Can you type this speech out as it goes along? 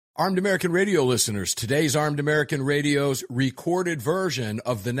Armed American Radio listeners, today's Armed American Radio's recorded version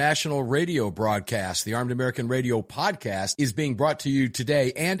of the national radio broadcast, the Armed American Radio podcast, is being brought to you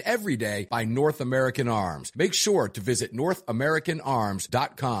today and every day by North American Arms. Make sure to visit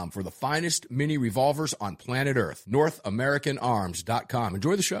NorthAmericanArms.com for the finest mini revolvers on planet Earth. NorthAmericanArms.com.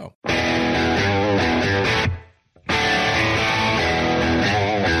 Enjoy the show.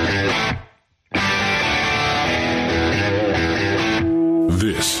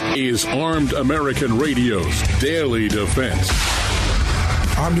 This is Armed American Radio's Daily Defense.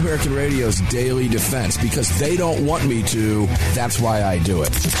 Armed American Radio's Daily Defense. Because they don't want me to, that's why I do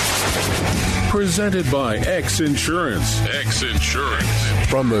it. Presented by X Insurance. X Insurance.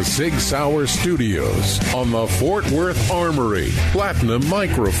 From the Sig Sauer Studios on the Fort Worth Armory Platinum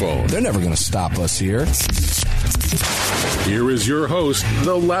Microphone. They're never going to stop us here. Here is your host,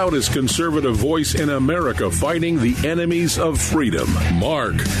 the loudest conservative voice in America fighting the enemies of freedom,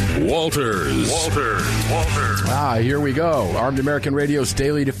 Mark Walters. Here we go. Armed American Radio's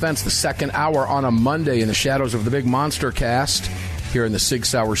Daily Defense, the second hour on a Monday in the shadows of the big monster cast here in the Sig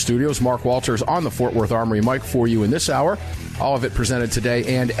Sauer Studios. Mark Walters on the Fort Worth Armory mic for you in this hour. All of it presented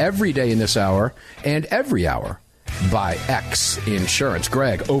today and every day in this hour and every hour by X Insurance.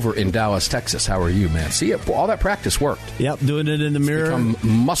 Greg, over in Dallas, Texas. How are you, man? See, all that practice worked. Yep, doing it in the mirror. It's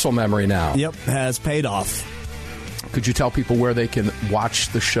become muscle memory now. Yep, has paid off. Could you tell people where they can watch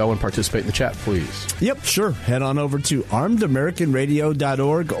the show and participate in the chat, please? Yep, sure. Head on over to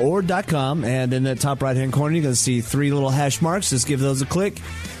armedamericanradio.org or .com, and in the top right-hand corner, you're going to see three little hash marks. Just give those a click.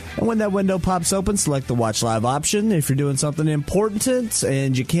 And when that window pops open, select the Watch Live option. If you're doing something important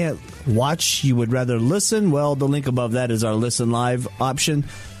and you can't watch, you would rather listen, well, the link above that is our Listen Live option.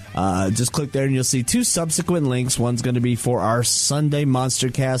 Just click there and you'll see two subsequent links. One's going to be for our Sunday Monster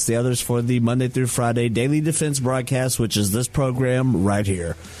Cast. The other's for the Monday through Friday Daily Defense broadcast, which is this program right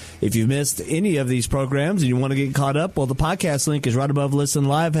here. If you've missed any of these programs and you want to get caught up, well, the podcast link is right above Listen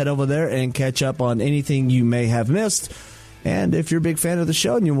Live. Head over there and catch up on anything you may have missed. And if you're a big fan of the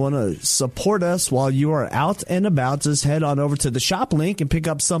show and you want to support us while you are out and about, just head on over to the shop link and pick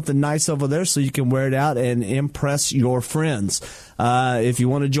up something nice over there so you can wear it out and impress your friends. If you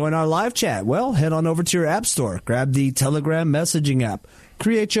want to join our live chat, well, head on over to your app store. Grab the Telegram messaging app.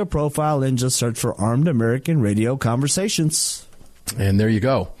 Create your profile and just search for Armed American Radio Conversations. And there you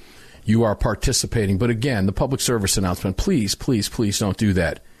go. You are participating. But again, the public service announcement, please, please, please don't do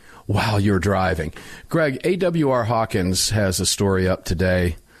that while you're driving. Greg, AWR Hawkins has a story up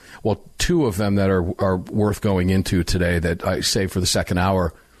today. Well, two of them that are worth going into today that I saved for the second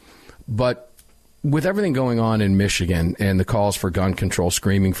hour. But with everything going on in Michigan and the calls for gun control,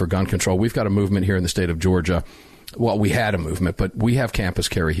 screaming for gun control, we've got a movement here in the state of Georgia. Well, we had a movement, but we have campus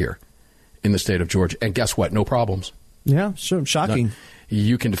carry here in the state of Georgia. And guess what? No problems. Yeah, sure. Shocking.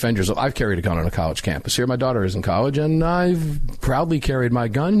 You can defend yourself. I've carried a gun on a college campus here. My daughter is in college, and I've proudly carried my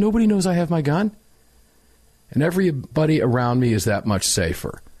gun. Nobody knows I have my gun. And everybody around me is that much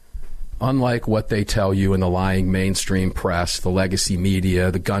safer. Unlike what they tell you in the lying mainstream press, the legacy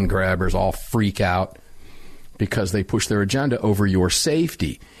media, the gun grabbers all freak out because they push their agenda over your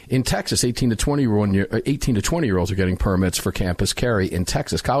safety. In Texas, 18 to 20-year-olds are getting permits for campus carry in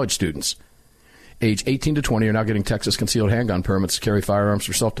Texas, college students. Age 18 to 20 are now getting Texas concealed handgun permits to carry firearms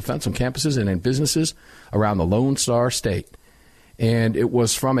for self-defense on campuses and in businesses around the Lone Star State. And it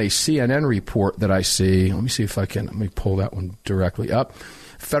was from a CNN report that I see. Let me pull that one directly up.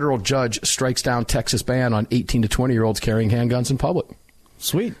 Federal judge strikes down Texas ban on 18 to 20-year-olds carrying handguns in public.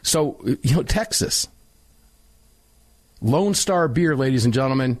 Sweet. So, Texas. Lone Star beer, ladies and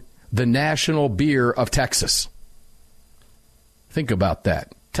gentlemen, the national beer of Texas. Think about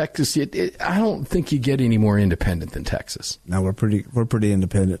that. Texas, I don't think you get any more independent than Texas. No, we're pretty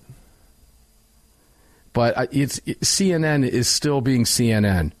independent. But CNN is still being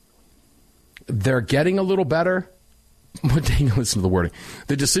CNN. They're getting a little better. But listen to the wording.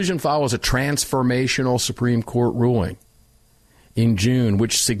 The decision follows a transformational Supreme Court ruling in June,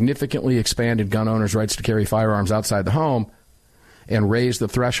 which significantly expanded gun owners' rights to carry firearms outside the home and raised the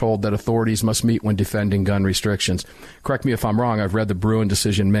threshold that authorities must meet when defending gun restrictions. Correct me if I'm wrong. I've read the Bruin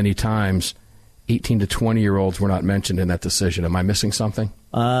decision many times. 18 to 20-year-olds were not mentioned in that decision. Am I missing something?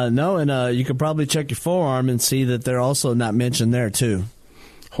 No, and you could probably check your forearm and see that they're also not mentioned there, too.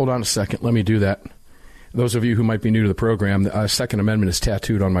 Hold on a second. Let me do that. Those of you who might be new to the program, the Second Amendment is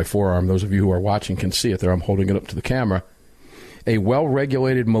tattooed on my forearm. Those of you who are watching can see it there. I'm holding it up to the camera. A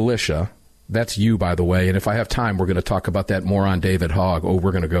well-regulated militia, that's you, by the way, and if I have time, we're going to talk about that more on David Hogg. Oh,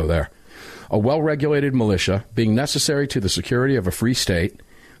 we're going to go there. A well-regulated militia, being necessary to the security of a free state,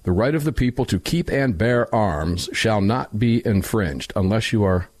 the right of the people to keep and bear arms shall not be infringed unless you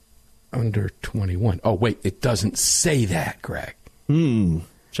are under 21. Oh, wait, it doesn't say that, Greg.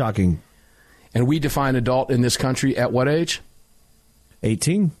 Shocking. And we define adult in this country at what age?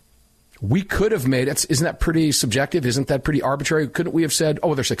 18. We could have made it. Isn't that pretty subjective? Isn't that pretty arbitrary? Couldn't we have said,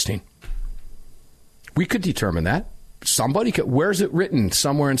 oh, they're 16? We could determine that. Somebody could. Where's it written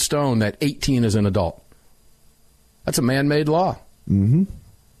somewhere in stone that 18 is an adult? That's a man-made law. Mm-hmm.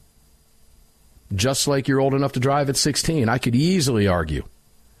 Just like you're old enough to drive at 16. I could easily argue,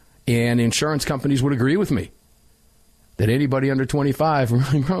 and insurance companies would agree with me, that anybody under 25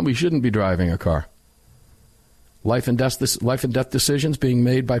 really probably shouldn't be driving a car. Life and death decisions being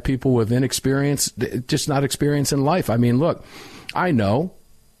made by people with inexperience, just not experience in life. I mean, look, I know.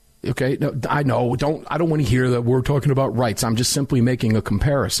 Okay, no, I know. I don't want to hear that we're talking about rights. I'm just simply making a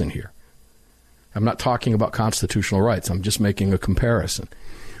comparison here. I'm not talking about constitutional rights. I'm just making a comparison.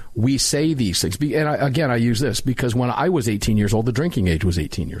 We say these things, and I use this because when I was 18 years old, the drinking age was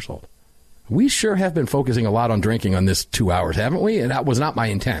 18 years old. We sure have been focusing a lot on drinking on this 2 hours, haven't we? And that was not my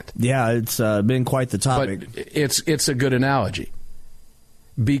intent. Yeah, it's been quite the topic. But it's a good analogy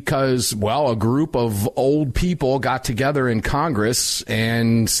because, well, a group of old people got together in Congress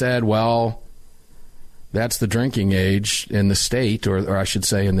and said, well, that's the drinking age in the state, or I should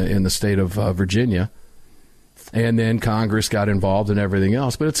say in the state of Virginia. And then Congress got involved in everything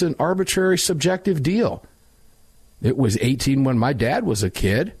else. But it's an arbitrary, subjective deal. It was 18 when my dad was a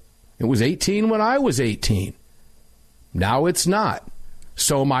kid. It was 18 when I was 18. Now it's not.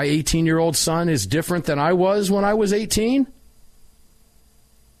 So my 18-year-old son is different than I was when I was 18?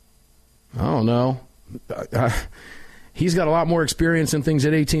 I don't know. He's got a lot more experience in things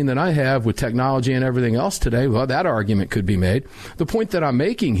at 18 than I have with technology and everything else today. Well, that argument could be made. The point that I'm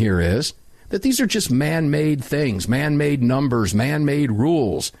making here is that these are just man-made things, man-made numbers, man-made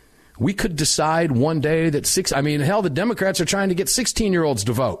rules. We could decide one day that the Democrats are trying to get 16-year-olds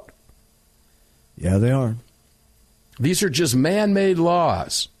to vote. Yeah, they are. These are just man-made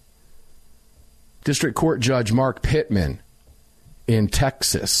laws. District Court Judge Mark Pittman in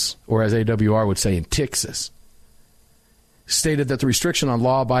Texas, or as AWR would say, in Texas, stated that the restriction on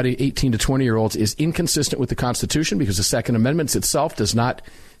law-abiding 18 to 20-year-olds is inconsistent with the Constitution because the Second Amendment itself does not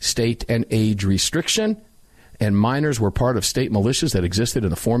state an age restriction, and minors were part of state militias that existed in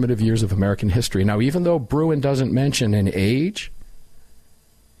the formative years of American history. Now, even though Bruen doesn't mention an age,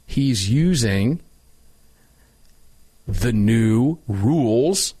 he's using the new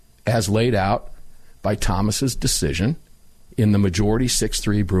rules as laid out by Thomas's decision in the majority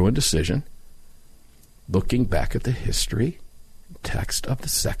 6-3 Bruen decision, looking back at the history text of the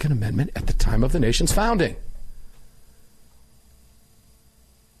Second Amendment at the time of the nation's founding.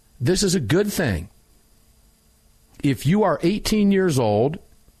 This is a good thing. If you are 18 years old,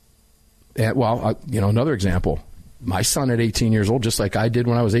 another example, my son at 18 years old, just like I did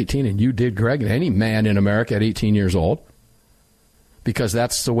when I was 18 and you did, Greg, and any man in America at 18 years old, because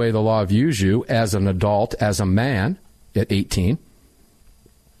that's the way the law views you as an adult, as a man at 18,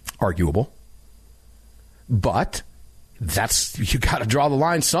 arguable. But you got to draw the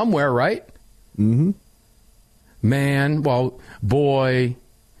line somewhere, right? Mm-hmm. Man, boy,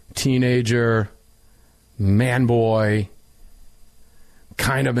 teenager, man, boy,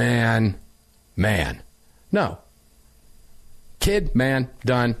 kind of man. No. Kid, man,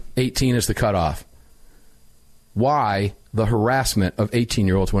 done. 18 is the cutoff. Why the harassment of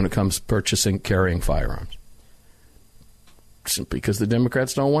 18-year-olds when it comes to purchasing, carrying firearms? Simply because the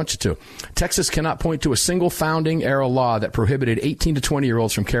Democrats don't want you to. Texas cannot point to a single founding-era law that prohibited 18 to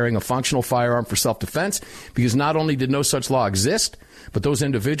 20-year-olds from carrying a functional firearm for self-defense because not only did no such law exist, but those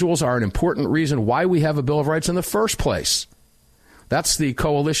individuals are an important reason why we have a Bill of Rights in the first place. That's the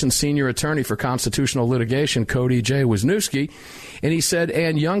coalition's senior attorney for constitutional litigation, Cody J. Wisniewski. And he said,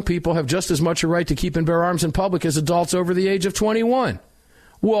 and young people have just as much a right to keep and bear arms in public as adults over the age of 21.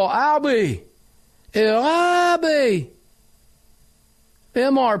 Well, Albie,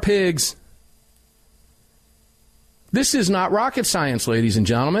 MR pigs. This is not rocket science, ladies and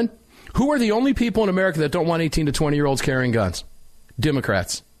gentlemen. Who are the only people in America that don't want 18 to 20-year-olds carrying guns?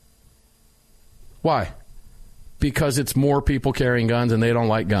 Democrats. Why? Because it's more people carrying guns and they don't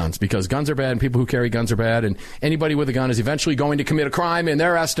like guns. Because guns are bad and people who carry guns are bad. And anybody with a gun is eventually going to commit a crime in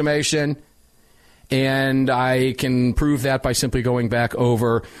their estimation. And I can prove that by simply going back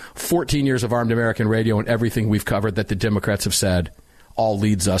over 14 years of Armed American Radio and everything we've covered that the Democrats have said all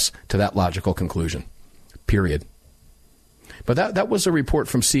leads us to that logical conclusion. Period. But that was a report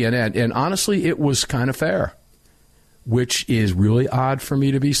from CNN. And honestly, it was kind of fair, which is really odd for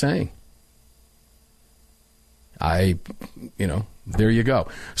me to be saying. There you go.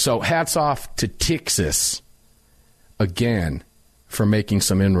 So hats off to Texas again from making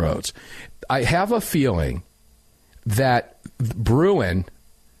some inroads. I have a feeling that Bruen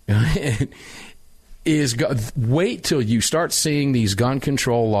is wait till you start seeing these gun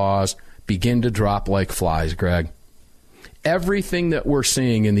control laws begin to drop like flies, Greg. Everything that we're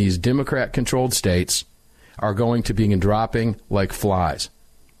seeing in these Democrat-controlled states are going to be dropping like flies.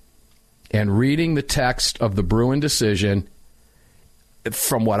 And reading the text of the Bruen decision,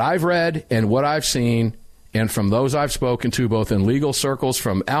 from what I've read and what I've seen, and from those I've spoken to, both in legal circles,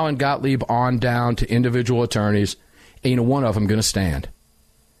 from Alan Gottlieb on down to individual attorneys, ain't one of them going to stand.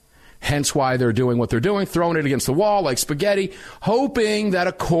 Hence why they're doing what they're doing, throwing it against the wall like spaghetti, hoping that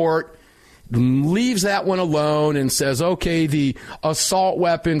a court leaves that one alone and says, okay, the assault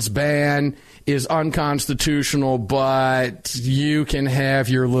weapons ban is unconstitutional, but you can have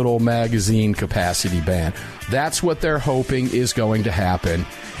your little magazine capacity ban. That's what they're hoping is going to happen,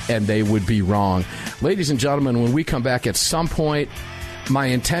 and they would be wrong. Ladies and gentlemen, when we come back at some point, my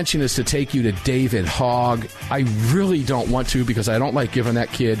intention is to take you to David Hogg. I really don't want to because I don't like giving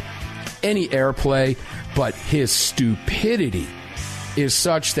that kid any airplay, but his stupidity is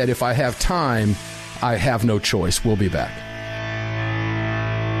such that if I have time, I have no choice. We'll be back.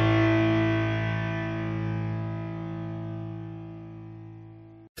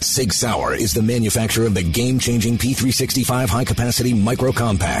 Sig Sauer is the manufacturer of the game-changing P365 high-capacity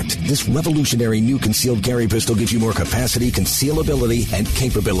micro-compact. This revolutionary new concealed carry pistol gives you more capacity, concealability, and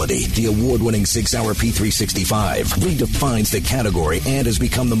capability. The award-winning Sig Sauer P365 redefines the category and has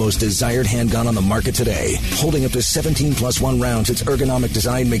become the most desired handgun on the market today. Holding up to 17+1 rounds, its ergonomic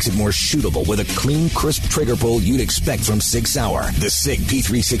design makes it more shootable with a clean, crisp trigger pull you'd expect from Sig Sauer. The Sig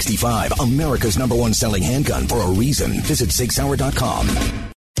P365, America's #1 selling handgun for a reason. Visit SigSauer.com.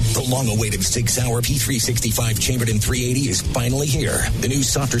 The long-awaited Sig Sauer P365 chambered in .380 is finally here. The new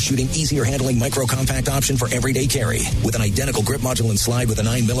softer-shooting, easier-handling micro-compact option for everyday carry. With an identical grip module and slide with a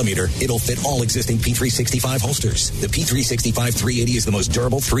 9mm, it'll fit all existing P365 holsters. The P365 380 is the most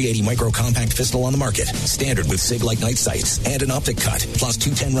durable .380 micro-compact pistol on the market. Standard with SIG-like night sights and an optic cut, plus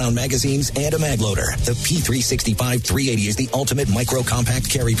 2 10-round magazines and a mag loader. The P365 380 is the ultimate micro-compact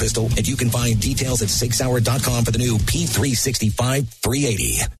carry pistol, and you can find details at SigSauer.com for the new P365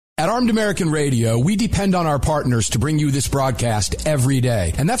 380. At Armed American Radio, we depend on our partners to bring you this broadcast every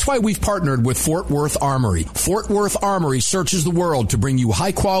day. And that's why we've partnered with Fort Worth Armory. Fort Worth Armory searches the world to bring you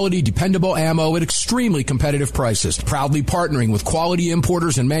high-quality, dependable ammo at extremely competitive prices. Proudly partnering with quality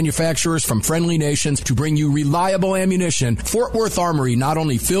importers and manufacturers from friendly nations to bring you reliable ammunition, Fort Worth Armory not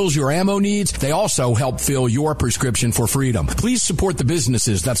only fills your ammo needs, they also help fill your prescription for freedom. Please support the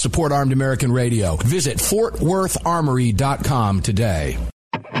businesses that support Armed American Radio. Visit FortWorthArmory.com today.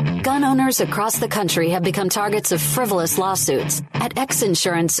 Gun owners across the country have become targets of frivolous lawsuits. At X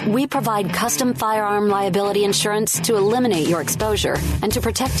Insurance, we provide custom firearm liability insurance to eliminate your exposure and to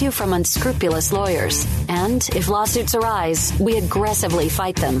protect you from unscrupulous lawyers. And if lawsuits arise, we aggressively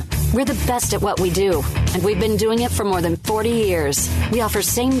fight them. We're the best at what we do, and we've been doing it for more than 40 years. We offer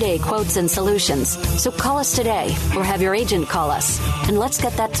same-day quotes and solutions. So call us today or have your agent call us, and let's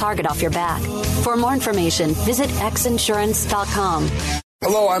get that target off your back. For more information, visit xinsurance.com.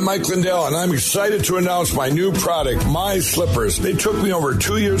 Hello, I'm Mike Lindell, and I'm excited to announce my new product, My Slippers. They took me over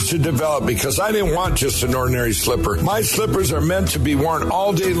 2 years to develop because I didn't want just an ordinary slipper. My slippers are meant to be worn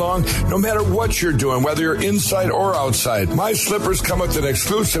all day long, no matter what you're doing, whether you're inside or outside. My slippers come with an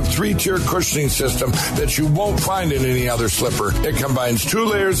exclusive 3-tier cushioning system that you won't find in any other slipper. It combines 2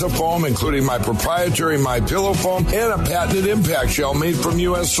 layers of foam, including my proprietary My Pillow foam and a patented impact shell made from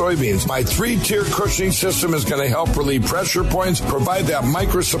U.S. soybeans. My 3-tier cushioning system is going to help relieve pressure points, provide that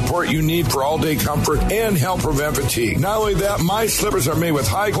micro support you need for all-day comfort, and help prevent fatigue. Not only that, my slippers are made with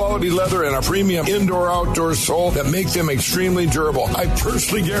high-quality leather and a premium indoor-outdoor sole that make them extremely durable. I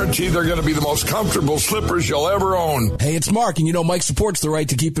personally guarantee they're going to be the most comfortable slippers you'll ever own. Hey, it's Mark, and you know Mike supports the right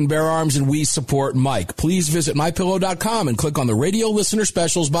to keep and bear arms, and we support Mike. Please visit MyPillow.com and click on the radio listener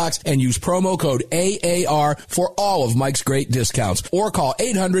specials box and use promo code AAR for all of Mike's great discounts. Or call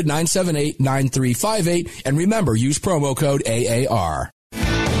 800-978-9358, and remember, use promo code AAR.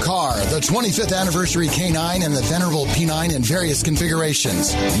 Car, the 25th anniversary K9 and the venerable P9 in various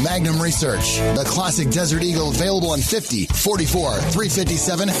configurations. Magnum Research, the classic Desert Eagle available in 50, 44,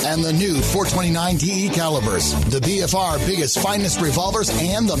 357, and the new 429 DE calibers. The BFR biggest, finest revolvers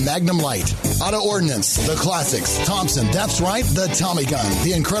and the Magnum Light. Auto Ordnance, the classics. Thompson, that's right, the Tommy gun,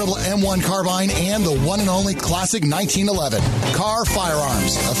 the incredible M1 carbine, and the one and only classic 1911. Car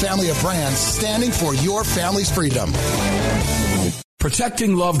Firearms, a family of brands standing for your family's freedom.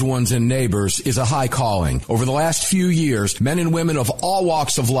 Protecting loved ones and neighbors is a high calling. Over the last few years, men and women of all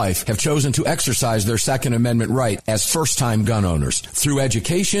walks of life have chosen to exercise their Second Amendment right as first-time gun owners. Through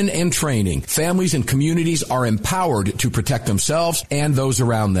education and training, families and communities are empowered to protect themselves and those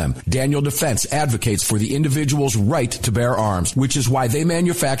around them. Daniel Defense advocates for the individual's right to bear arms, which is why they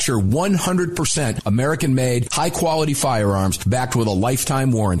manufacture 100% American-made, high-quality firearms backed with a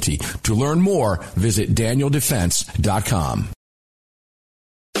lifetime warranty. To learn more, visit DanielDefense.com.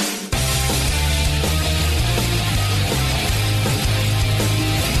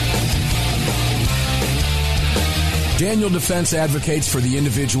 Daniel Defense advocates for the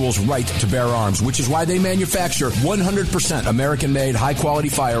individual's right to bear arms, which is why they manufacture 100% American-made, high-quality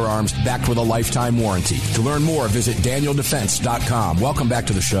firearms backed with a lifetime warranty. To learn more, visit DanielDefense.com. Welcome back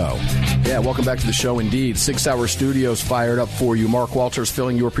to the show. Yeah, welcome back to the show indeed. 6 Hour Studios fired up for you. Mark Walters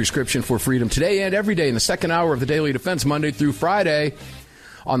filling your prescription for freedom today and every day in the second hour of the Daily Defense, Monday through Friday,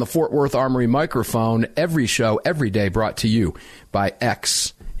 on the Fort Worth Armory microphone. Every show, every day, brought to you by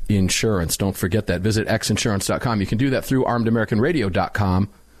X Insurance. Don't forget that. Visit xinsurance.com. You can do that through armedamericanradio.com.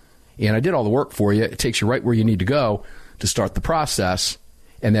 And I did all the work for you. It takes you right where you need to go to start the process,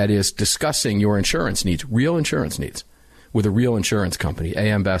 and that is discussing your insurance needs, real insurance needs, with a real insurance company,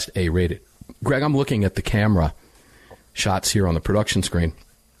 AM Best, A-rated. Greg, I'm looking at the camera shots here on the production screen,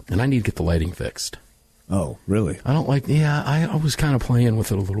 and I need to get the lighting fixed. Oh, really? I don't like, I was kind of playing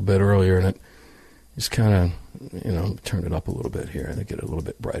with it a little bit earlier, and it just kind of, turn it up a little bit here and get it a little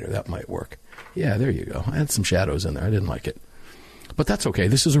bit brighter. That might work. Yeah, there you go. I had some shadows in there. I didn't like it. But that's okay.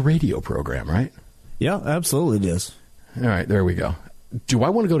 This is a radio program, right? Yeah, absolutely it is. All right, there we go. Do I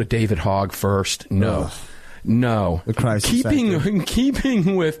want to go to David Hogg first? No. No. The crisis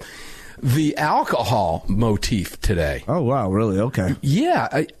keeping with the alcohol motif today. Oh, wow, really? Okay.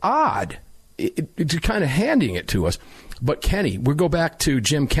 Yeah, odd. It's kind of handing it to us. But Kenny, we'll go back to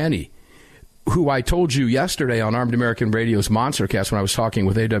Jim Kenney, who I told you yesterday on Armed American Radio's Monstercast when I was talking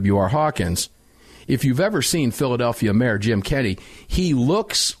with A.W.R. Hawkins. If you've ever seen Philadelphia Mayor Jim Kenney, he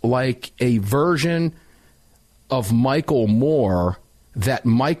looks like a version of Michael Moore that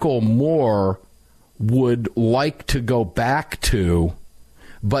Michael Moore would like to go back to,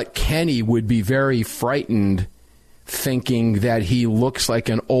 but Kenney would be very frightened, thinking that he looks like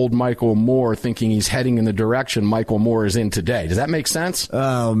an old Michael Moore, thinking he's heading in the direction Michael Moore is in today. Does that make sense?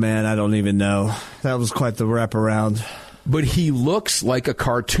 Oh, man, I don't even know. That was quite the wraparound. But he looks like a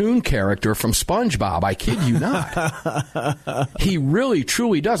cartoon character from SpongeBob. I kid you not. He really,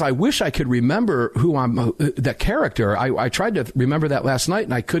 truly does. I wish I could remember who that character. I tried to remember that last night,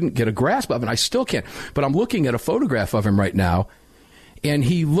 and I couldn't get a grasp of it. I still can't. But I'm looking at a photograph of him right now, and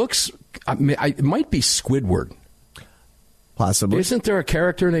he looks, it might be Squidward. Possibly. Isn't there a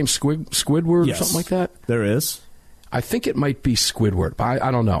character named Squidward yes, or something like that? There is. I think it might be Squidward. I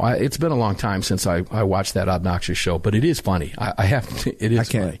don't know. It's been a long time since I watched that obnoxious show, but it is funny. I have to, it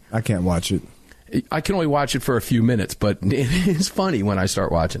is funny. I can't watch it. I can only watch it for a few minutes, but it is funny when I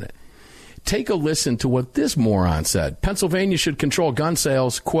start watching it. Take a listen to what this moron said. Pennsylvania should control gun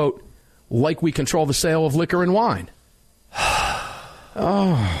sales, quote, like we control the sale of liquor and wine.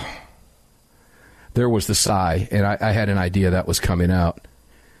 Oh. There was the sigh, and I had an idea that was coming out.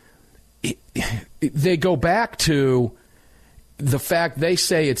 They go back to the fact they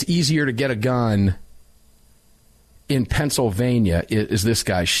say it's easier to get a gun in Pennsylvania, is this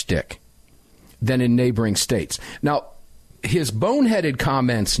guy's shtick, than in neighboring states. Now, his boneheaded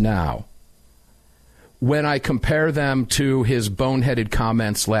comments now, when I compare them to his boneheaded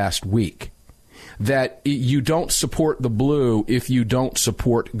comments last week, that you don't support the blue if you don't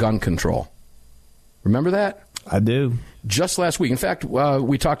support gun control. Remember that? I do. Just last week. In fact,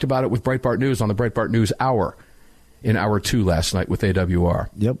 we talked about it with Breitbart News on the Breitbart News Hour in Hour 2 last night with AWR.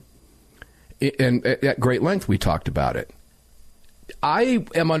 Yep. And at great length, we talked about it. I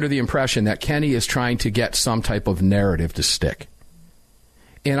am under the impression that Kenny is trying to get some type of narrative to stick.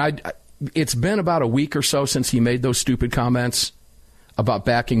 And it's been about a week or so since he made those stupid comments about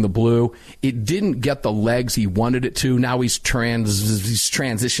backing the blue. It didn't get the legs he wanted it to. Now he's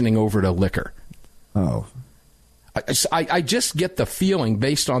transitioning over to liquor. Oh. I just get the feeling,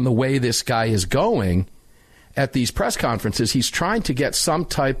 based on the way this guy is going at these press conferences, he's trying to get some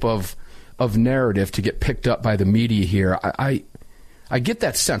type of narrative to get picked up by the media here. I get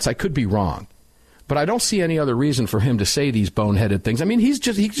that sense. I could be wrong. But I don't see any other reason for him to say these boneheaded things. I mean, he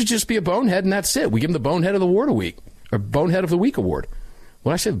could just be a bonehead, and that's it. We give him the Bonehead of the Award Week, or Bonehead of the Week award.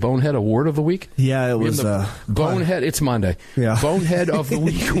 When I say Bonehead Award of the Week? Yeah, it was Bonehead. It's Monday. Yeah. Bonehead of the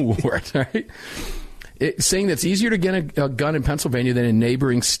Week award, right? Saying that it's easier to get a gun in Pennsylvania than in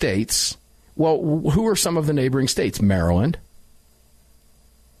neighboring states. Well, who are some of the neighboring states? Maryland,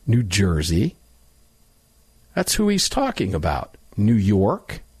 New Jersey. That's who he's talking about. New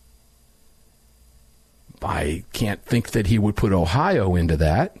York. I can't think that he would put Ohio into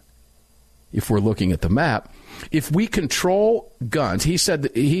that if we're looking at the map. If we control guns, he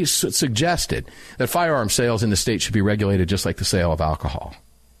suggested that firearm sales in the state should be regulated just like the sale of alcohol.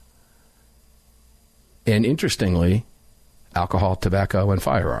 And interestingly, alcohol, tobacco, and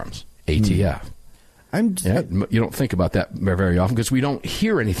firearms, ATF. You don't think about that very often because we don't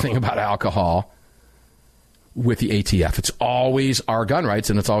hear anything about alcohol with the ATF. It's always our gun rights,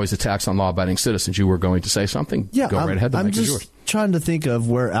 and it's always a tax on law-abiding citizens. You were going to say something? Yeah, go right ahead. The mic is yours. I'm just trying to think of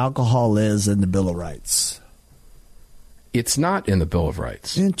where alcohol is in the Bill of Rights. It's not in the Bill of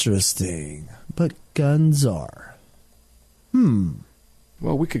Rights. Interesting. But guns are.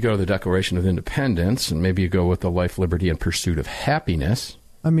 Well, we could go to the Declaration of Independence, and maybe you go with the life, liberty, and pursuit of happiness.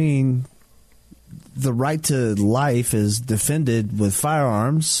 I mean, the right to life is defended with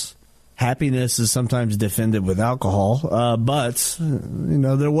firearms. Happiness is sometimes defended with alcohol. But,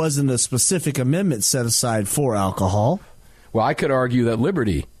 there wasn't a specific amendment set aside for alcohol. Well, I could argue that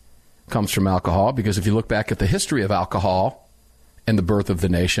liberty comes from alcohol because if you look back at the history of alcohol and the birth of the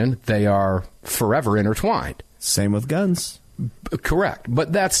nation, they are forever intertwined. Same with guns. Correct.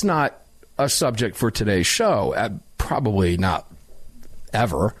 But that's not a subject for today's show. Probably not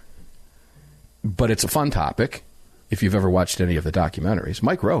ever. But it's a fun topic if you've ever watched any of the documentaries.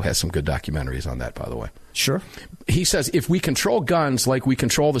 Mike Rowe has some good documentaries on that, by the way. Sure. He says if we control guns like we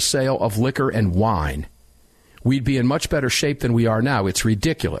control the sale of liquor and wine, we'd be in much better shape than we are now. It's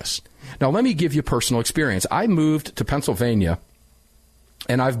ridiculous. Now, let me give you personal experience. I moved to Pennsylvania,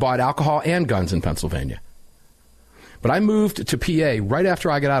 and I've bought alcohol and guns in Pennsylvania. But I moved to PA right after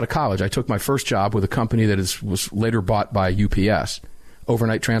I got out of college. I took my first job with a company that was later bought by UPS,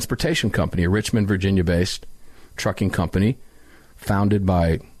 Overnight Transportation Company, a Richmond, Virginia-based trucking company founded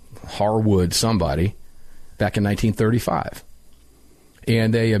by Harwood somebody back in 1935.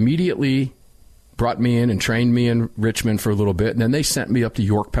 And they immediately brought me in and trained me in Richmond for a little bit, and then they sent me up to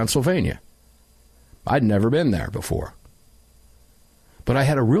York, Pennsylvania. I'd never been there before. But I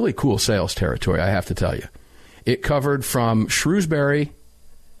had a really cool sales territory, I have to tell you. It covered from Shrewsbury,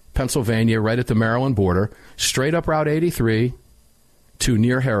 Pennsylvania, right at the Maryland border, straight up Route 83 to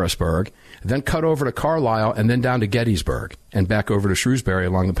near Harrisburg, then cut over to Carlisle, and then down to Gettysburg, and back over to Shrewsbury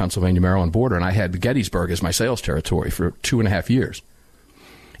along the Pennsylvania-Maryland border. And I had Gettysburg as my sales territory for 2.5 years.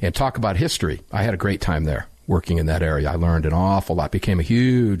 And talk about history. I had a great time there working in that area. I learned an awful lot, became a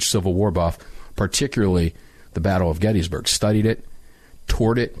huge Civil War buff, particularly the Battle of Gettysburg. Studied it,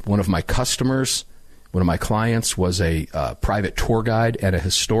 toured it. One of my customers, one of my clients was a private tour guide and a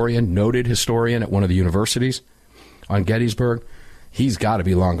historian, noted historian at one of the universities on Gettysburg. He's got to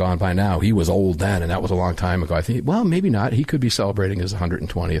be long gone by now. He was old then, and that was a long time ago. I think, well, maybe not. He could be celebrating his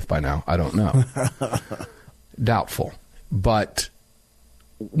 120th by now. I don't know. Doubtful. But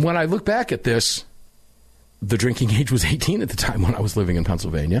when I look back at this, the drinking age was 18 at the time when I was living in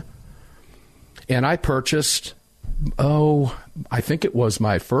Pennsylvania. And I purchased, I think it was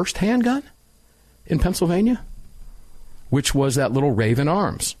my first handgun in Pennsylvania, which was that little Raven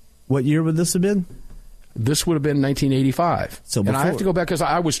Arms. What year would this have been? This would have been 1985. So and I have to go back because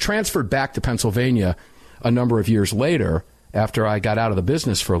I was transferred back to Pennsylvania a number of years later after I got out of the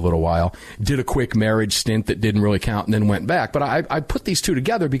business for a little while, did a quick marriage stint that didn't really count, and then went back. But I put these two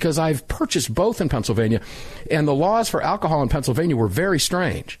together because I've purchased both in Pennsylvania, and the laws for alcohol in Pennsylvania were very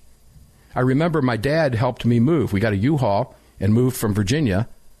strange. I remember my dad helped me move. We got a U-Haul and moved from Virginia,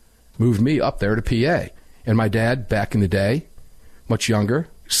 moved me up there to PA. And my dad, back in the day, much younger,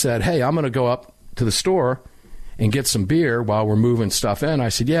 said, hey, I'm going to go up to the store and get some beer while we're moving stuff in. I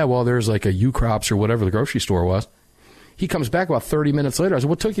said, yeah, well, there's like a U-Crops or whatever the grocery store was. He comes back about 30 minutes later. I said,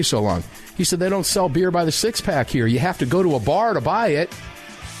 what took you so long? He said, they don't sell beer by the six-pack here. You have to go to a bar to buy it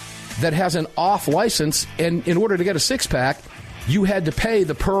that has an off license, and in order to get a six-pack, you had to pay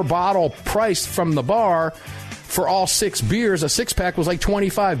the per-bottle price from the bar for all 6 beers. A six-pack was like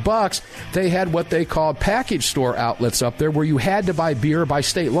 $25. They had what they called package store outlets up there where you had to buy beer by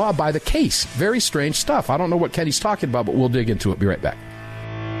state law by the case. Very strange stuff. I don't know what Kenny's talking about, but we'll dig into it. Be right back.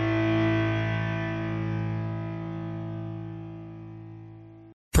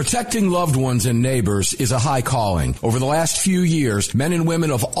 Protecting loved ones and neighbors is a high calling. Over the last few years, men and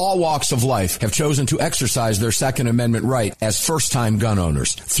women of all walks of life have chosen to exercise their Second Amendment right as first-time gun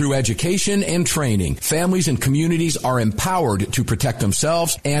owners. Through education and training, families and communities are empowered to protect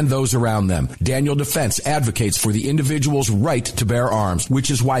themselves and those around them. Daniel Defense advocates for the individual's right to bear arms, which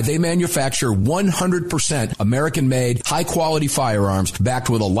is why they manufacture 100% American-made, high-quality firearms backed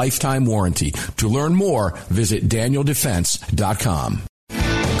with a lifetime warranty. To learn more, visit DanielDefense.com.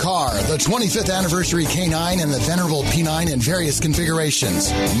 BFR, the 25th anniversary K9 and the venerable P9 in various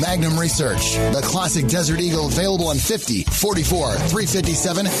configurations. Magnum Research, the classic Desert Eagle available in 50, 44,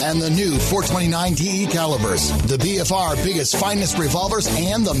 357, and the new 429 DE calibers. The BFR biggest finest revolvers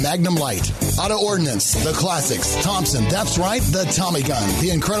and the Magnum Light. Auto Ordnance, the classics. Thompson, that's right, the Tommy gun,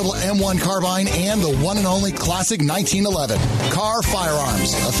 the incredible M1 carbine, and the one and only classic 1911. Carr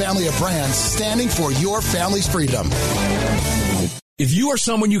Firearms, a family of brands standing for your family's freedom. If you or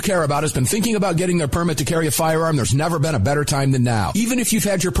someone you care about has been thinking about getting their permit to carry a firearm, there's never been a better time than now. Even if you've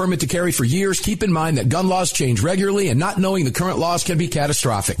had your permit to carry for years, keep in mind that gun laws change regularly, and not knowing the current laws can be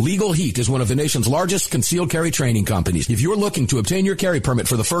catastrophic. Legal Heat is one of the nation's largest concealed carry training companies. If you're looking to obtain your carry permit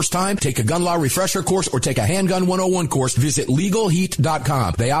for the first time, take a gun law refresher course or take a handgun 101 course, visit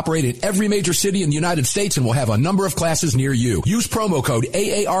LegalHeat.com. They operate in every major city in the United States and will have a number of classes near you. Use promo code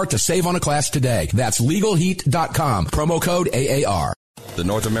AAR to save on a class today. That's LegalHeat.com. Promo code AAR. The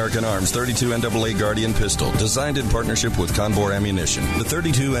North American Arms 32 NAA Guardian pistol, designed in partnership with Conbor Ammunition. The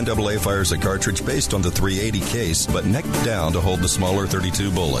 32 NAA fires a cartridge based on the .380 case, but neck down to hold the smaller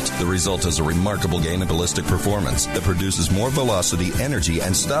 .32 bullet. The result is a remarkable gain in ballistic performance that produces more velocity, energy,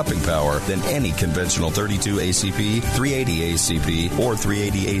 and stopping power than any conventional .32 ACP, .380 ACP, or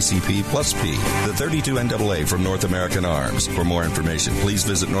 .380 ACP plus P. The 32 NAA from North American Arms. For more information, please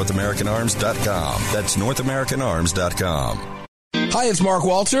visit NorthAmericanArms.com. That's NorthAmericanArms.com. Hi, it's Mark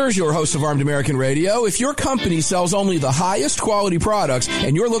Walters, your host of Armed American Radio. If your company sells only the highest quality products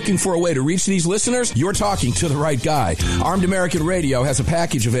and you're looking for a way to reach these listeners, you're talking to the right guy. Armed American Radio has a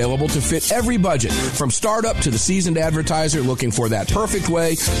package available to fit every budget, from startup to the seasoned advertiser looking for that perfect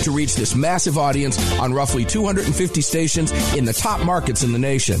way to reach this massive audience on roughly 250 stations in the top markets in the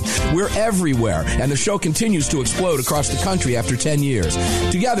nation. We're everywhere, and the show continues to explode across the country after 10 years.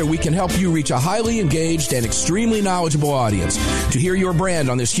 Together, we can help you reach a highly engaged and extremely knowledgeable audience. To hear your brand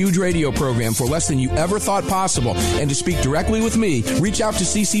on this huge radio program for less than you ever thought possible and to speak directly with me, reach out to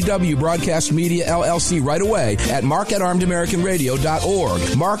CCW Broadcast Media LLC right away at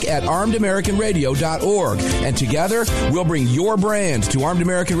mark@armedamericanradio.org. mark@armedamericanradio.org. And together, we'll bring your brand to Armed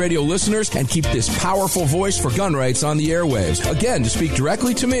American Radio listeners and keep this powerful voice for gun rights on the airwaves. Again, to speak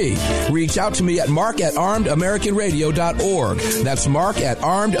directly to me, reach out to me at mark@armedamericanradio.org. That's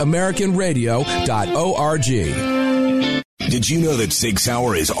mark@armedamericanradio.org. Did you know that Sig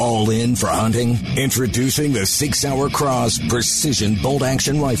Sauer is all in for hunting? Introducing the Sig Sauer Cross Precision Bolt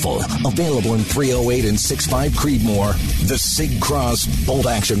Action Rifle. Available in .308 and 6.5 Creedmoor. The Sig Cross Bolt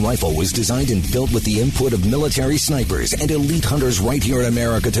Action Rifle was designed and built with the input of military snipers and elite hunters right here in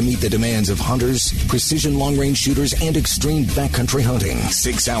America to meet the demands of hunters, precision long-range shooters, and extreme backcountry hunting.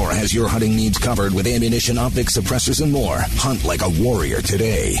 Sig Sauer has your hunting needs covered with ammunition, optics, suppressors, and more. Hunt like a warrior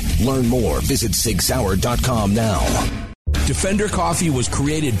today. Learn more. Visit SigSauer.com now. Defender Coffee was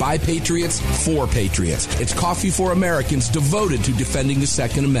created by Patriots for Patriots. It's coffee for Americans devoted to defending the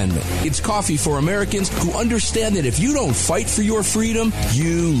Second Amendment. It's coffee for Americans who understand that if you don't fight for your freedom,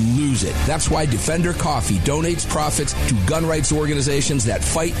 you lose it. That's why Defender Coffee donates profits to gun rights organizations that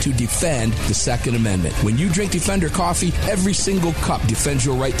fight to defend the Second Amendment. When you drink Defender Coffee, every single cup defends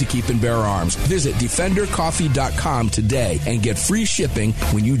your right to keep and bear arms. Visit DefenderCoffee.com today and get free shipping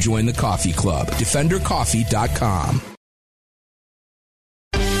when you join the coffee club. DefenderCoffee.com.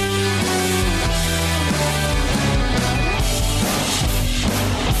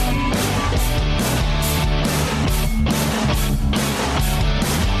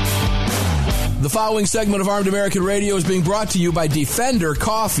 The following segment of Armed American Radio is being brought to you by Defender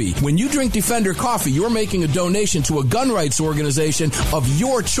Coffee. When you drink Defender Coffee, you're making a donation to a gun rights organization of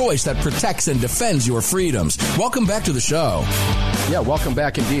your choice that protects and defends your freedoms. Welcome back to the show. Yeah, welcome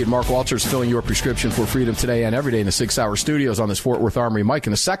back indeed. Mark Walters filling your prescription for freedom today and every day in the 6 Hour studios on this Fort Worth Armory mic.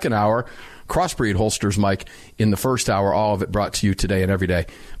 In the second hour, Crossbreed Holsters mic in the first hour. All of it brought to you today and every day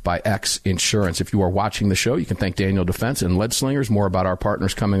by X Insurance. If you are watching the show, you can thank Daniel Defense and Lead Slingers. More about our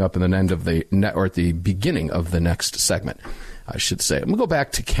partners coming up in the end of the or at the beginning of the next segment, I should say. I'm going to go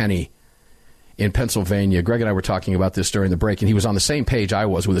back to Kenny in Pennsylvania. Greg and I were talking about this during the break, and he was on the same page I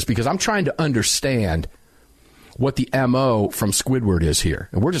was with us because I'm trying to understand what the MO from Squidward is here.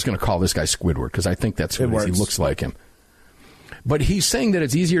 And we're just going to call this guy Squidward because I think that's who he looks like him. But he's saying that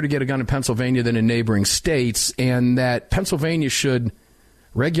it's easier to get a gun in Pennsylvania than in neighboring states, and that Pennsylvania should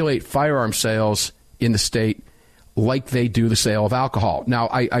regulate firearm sales in the state like they do the sale of alcohol. Now,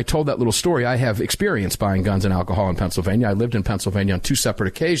 I told that little story. I have experience buying guns and alcohol in Pennsylvania. I lived in Pennsylvania on two separate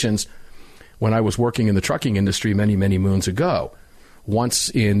occasions when I was working in the trucking industry many, many moons ago. Once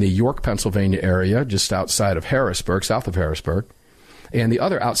in the York, Pennsylvania area, just outside of Harrisburg, south of Harrisburg, and the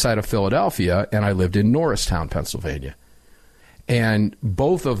other outside of Philadelphia, and I lived in Norristown, Pennsylvania. And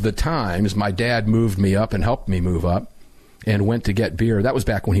both of the times, my dad moved me up and helped me move up and went to get beer. That was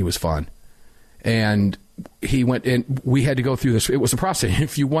back when he was fun. And he went, and we had to go through this. It was a process.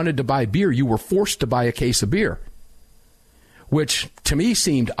 If you wanted to buy beer, you were forced to buy a case of beer, which to me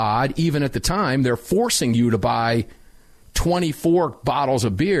seemed odd. Even at the time, they're forcing you to buy 24 bottles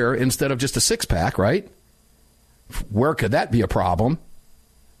of beer instead of just a 6-pack, right? Where could that be a problem?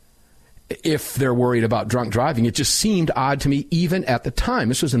 If they're worried about drunk driving, it just seemed odd to me even at the time.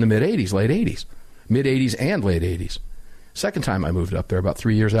 This was in the mid-'80s, late 80s. Mid-'80s and late 80s. Second time I moved up there, about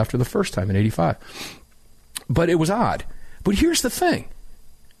 3 years after the first time in 85. But it was odd. But here's the thing.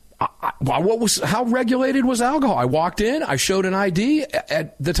 How regulated was alcohol? I walked in, I showed an ID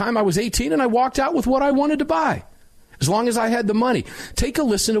at the time I was 18, and I walked out with what I wanted to buy, as long as I had the money. Take a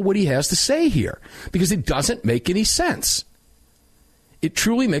listen to what he has to say here, because it doesn't make any sense. It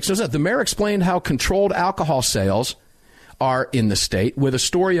truly makes no sense. The mayor explained how controlled alcohol sales are in the state with a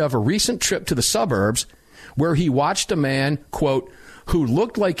story of a recent trip to the suburbs where he watched a man, quote, who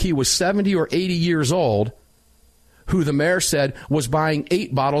looked like he was 70 or 80 years old, who the mayor said was buying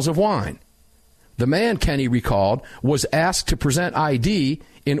 8 bottles of wine. The man, Kenny recalled, was asked to present ID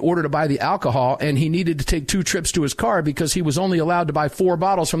in order to buy the alcohol, and he needed to take 2 trips to his car because he was only allowed to buy 4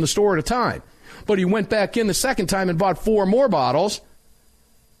 bottles from the store at a time. But he went back in the second time and bought 4 more bottles,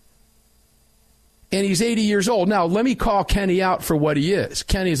 and he's 80 years old. Now, let me call Kenny out for what he is.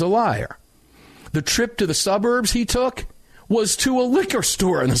 Kenny's a liar. The trip to the suburbs he took was to a liquor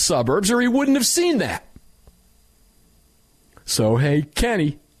store in the suburbs, or he wouldn't have seen that. So, hey,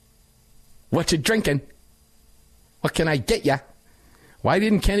 Kenny, what you drinking? What can I get you? Why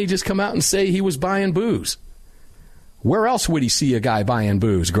didn't Kenny just come out and say he was buying booze? Where else would he see a guy buying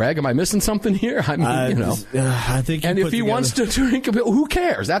booze? Greg, am I missing something here? I mean, I think. And if he wants to drink a bit, who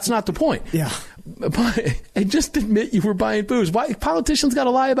cares? That's not the point. Yeah. But just admit you were buying booze. Why politicians got to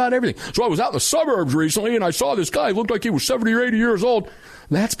lie about everything? So I was out in the suburbs recently, and I saw this guy. He looked like he was 70 or 80 years old.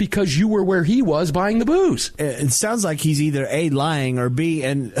 That's because you were where he was buying the booze. It sounds like he's either A, lying, or B,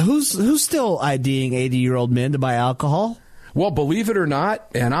 and who's still IDing 80-year-old men to buy alcohol? Well, believe it or not,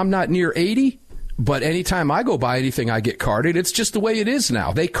 and I'm not near 80, but anytime I go buy anything, I get carded. It's just the way it is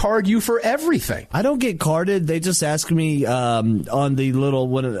now. They card you for everything. I don't get carded. They just ask me on the little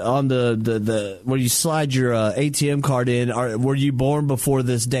where you slide your ATM card in. Were you born before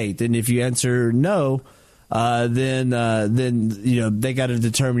this date? And if you answer no, then you know they got to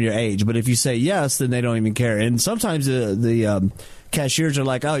determine your age. But if you say yes, then they don't even care. And sometimes the cashiers are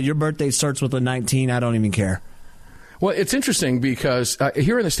like, "Oh, your birthday starts with a 19. I don't even care." Well, it's interesting because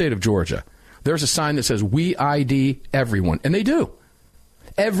here in the state of Georgia, there's a sign that says, we ID everyone. And they do.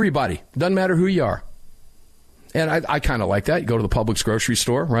 Everybody. Doesn't matter who you are. And I kind of like that. You go to the Publix grocery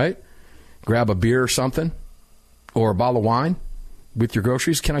store, right? Grab a beer or something, or a bottle of wine with your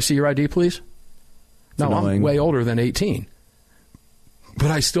groceries. Can I see your ID, please? No, I'm way older than 18. But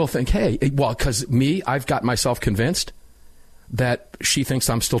I still think, hey, well, because I've got myself convinced that she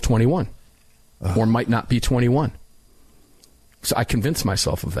thinks I'm still 21 or might not be 21. So I convinced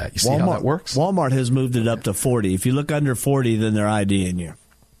myself of that. You see how that works? Walmart has moved it up to 40. If you look under 40, then they're IDing you.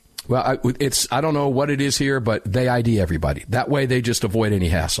 Well, I don't know what it is here, but they ID everybody. That way they just avoid any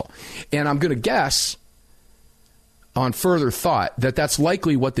hassle. And I'm going to guess, on further thought, that that's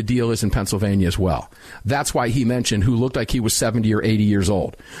likely what the deal is in Pennsylvania as well. That's why he mentioned who looked like he was 70 or 80 years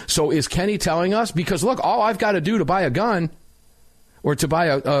old. So is Kenny telling us? Because, look, all I've got to do to buy a gun or to buy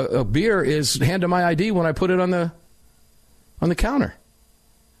a beer is hand him my ID when I put it on the counter.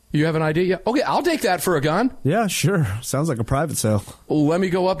 You have an ID? Yeah. Okay, I'll take that for a gun. Yeah, sure. Sounds like a private sale. Let me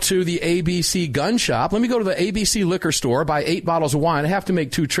go up to the ABC gun shop. Let me go to the ABC liquor store, buy 8 bottles of wine. I have to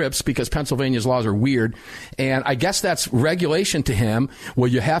make 2 trips because Pennsylvania's laws are weird. And I guess that's regulation to him. Well,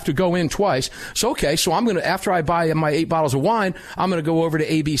 you have to go in twice. So, okay, so I'm going to, after I buy my 8 bottles of wine, I'm going to go over to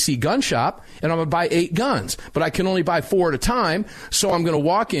ABC gun shop and I'm going to buy 8 guns. But I can only buy 4 at a time. So I'm going to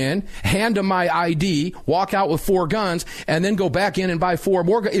walk in, hand him my ID, walk out with 4 guns, and then go back in and buy 4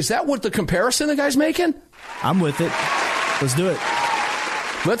 more guns. Is that what the comparison the guy's making? I'm with it. Let's do it.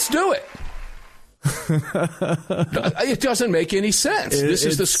 Let's do it. It doesn't make any sense. This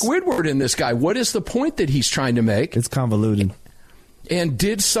is the Squidward in this guy. What is the point that he's trying to make? It's convoluted. And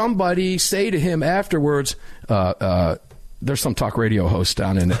did somebody say to him afterwards, there's some talk radio host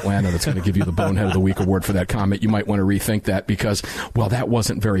down in Atlanta that's going to give you the Bonehead of the Week award for that comment. You might want to rethink that because, well, that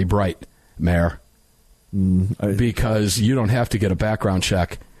wasn't very bright, Mayor. Because you don't have to get a background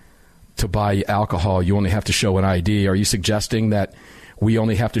check to buy alcohol. You only have to show an ID. Are you suggesting that we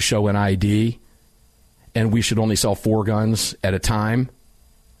only have to show an ID and we should only sell 4 guns at a time?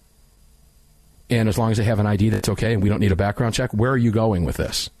 And as long as they have an ID, that's okay, and we don't need a background check. Where are you going with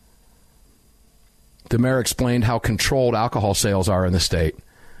this? The mayor explained how controlled alcohol sales are in the state.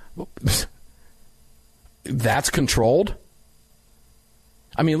 That's controlled?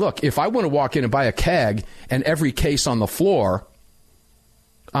 I mean, look, if I want to walk in and buy a keg and every case on the floor,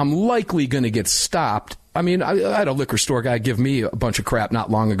 I'm likely going to get stopped. I mean, I had a liquor store guy give me a bunch of crap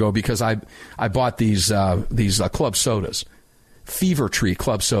not long ago because I bought these club sodas, Fever Tree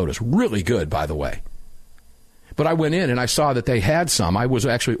club sodas. Really good, by the way. But I went in and I saw that they had some. I was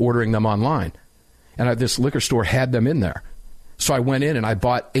actually ordering them online. And this liquor store had them in there. So I went in and I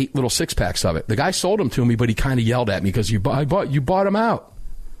bought 8 little 6-packs of it. The guy sold them to me, but he kind of yelled at me because you bought them out.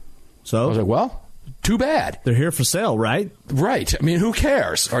 So I was like, well, too bad. They're here for sale, right? Right. I mean, who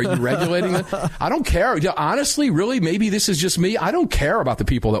cares? Are you regulating it? I don't care. Honestly, really, maybe this is just me. I don't care about the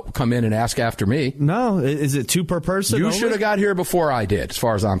people that come in and ask after me. No. Is it 2 per person? You should have got here before I did, as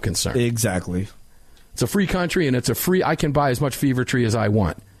far as I'm concerned. Exactly. It's a free country, and I can buy as much Fever Tree as I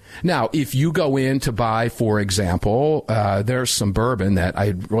want. Now, if you go in to buy, for example, there's some bourbon that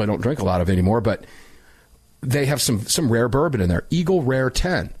I really don't drink a lot of anymore, but they have some rare bourbon in there. Eagle Rare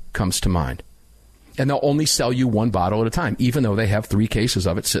 10 comes to mind. And they'll only sell you 1 bottle at a time, even though they have 3 cases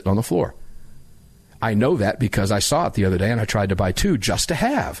of it sitting on the floor. I know that because I saw it the other day, and I tried to buy 2 just to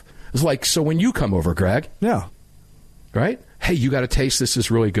have. It's like, so when you come over, Greg. Yeah. Right? Hey, you got to taste this. This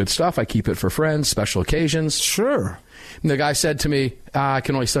is really good stuff. I keep it for friends, special occasions. Sure. And the guy said to me, I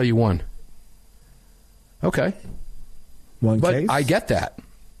can only sell you 1. Okay. 1 but case? I get that.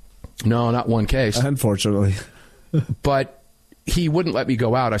 No, not 1 case. Unfortunately. But he wouldn't let me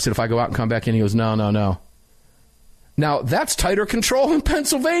go out. I said, if I go out and come back in, he goes, no. Now, that's tighter control than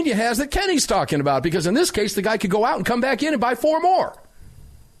Pennsylvania has that Kenny's talking about, because in this case, the guy could go out and come back in and buy 4 more.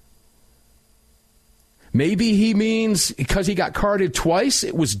 Maybe he means because he got carded twice,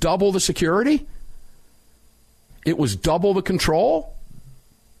 it was double the security? It was double the control?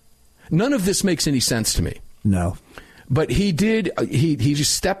 None of this makes any sense to me. No. But he did, he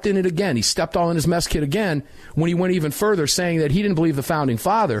just stepped in it again. He stepped all in his mess kit again when he went even further, saying that he didn't believe the Founding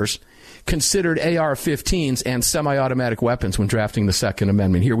Fathers considered AR-15s and semi-automatic weapons when drafting the Second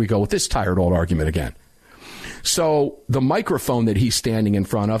Amendment. Here we go with this tired old argument again. So the microphone that he's standing in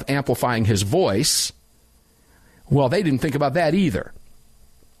front of, amplifying his voice, well, they didn't think about that either.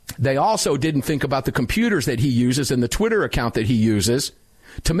 They also didn't think about the computers that he uses and the Twitter account that he uses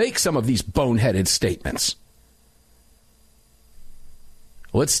to make some of these boneheaded statements.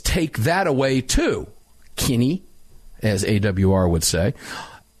 Let's take that away, too, Kenny, as AWR would say.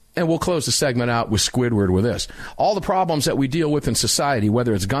 And we'll close the segment out with Squidward with this. All the problems that we deal with in society,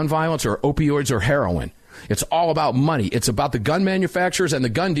 whether it's gun violence or opioids or heroin, it's all about money. It's about the gun manufacturers and the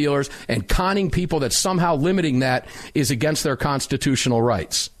gun dealers and conning people that somehow limiting that is against their constitutional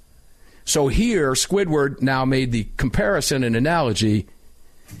rights. So here, Squidward now made the comparison and analogy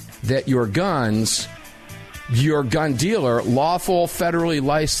that your gun dealer, lawful, federally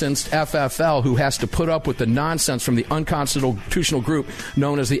licensed FFL, who has to put up with the nonsense from the unconstitutional group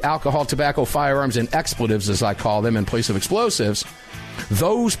known as the Alcohol, Tobacco, Firearms, and Expletives, as I call them, in place of explosives,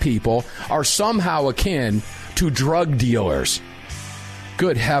 those people are somehow akin to drug dealers.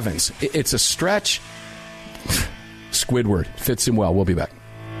 Good heavens. It's a stretch. Squidward fits in well. We'll be back.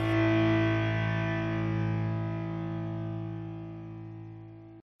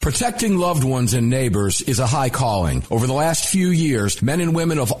 Protecting loved ones and neighbors is a high calling. Over the last few years, men and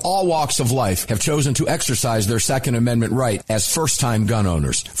women of all walks of life have chosen to exercise their Second Amendment right as first-time gun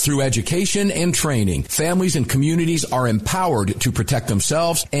owners. Through education and training, families and communities are empowered to protect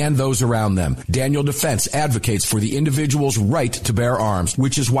themselves and those around them. Daniel Defense advocates for the individual's right to bear arms,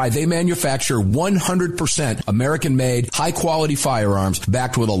 which is why they manufacture 100% American-made, high-quality firearms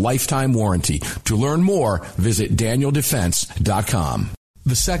backed with a lifetime warranty. To learn more, visit DanielDefense.com.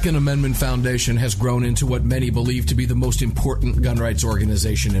 The Second Amendment Foundation has grown into what many believe to be the most important gun rights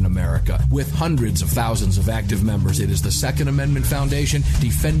organization in America. With hundreds of thousands of active members, it is the Second Amendment Foundation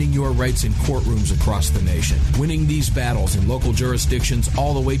defending your rights in courtrooms across the nation. Winning these battles in local jurisdictions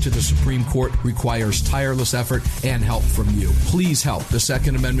all the way to the Supreme Court requires tireless effort and help from you. Please help the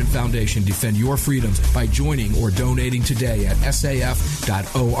Second Amendment Foundation defend your freedoms by joining or donating today at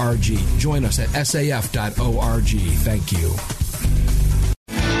saf.org. Join us at saf.org. Thank you.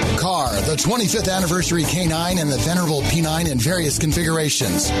 BFR, the 25th anniversary K9 and the venerable P9 in various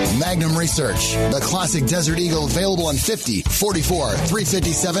configurations. Magnum Research, the classic Desert Eagle available in 50, 44,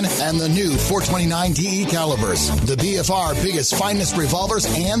 357, and the new 429 DE calibers. The BFR biggest, finest revolvers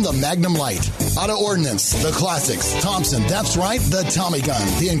and the Magnum Light. Auto Ordnance, the classics. Thompson, that's right, the Tommy gun,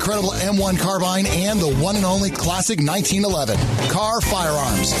 the incredible M1 carbine, and the one and only classic 1911. Carr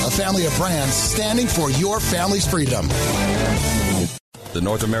Firearms, a family of brands standing for your family's freedom. The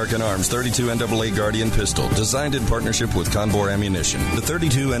North American Arms 32 NAA Guardian pistol, designed in partnership with Conbor Ammunition. The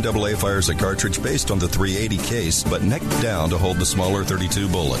 32 NAA fires a cartridge based on the .380 case, but neck down to hold the smaller .32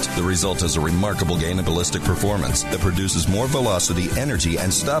 bullet. The result is a remarkable gain in ballistic performance that produces more velocity, energy,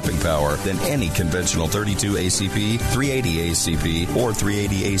 and stopping power than any conventional .32 ACP, .380 ACP, or .380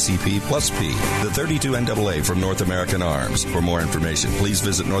 ACP plus P. The 32 NAA from North American Arms. For more information, please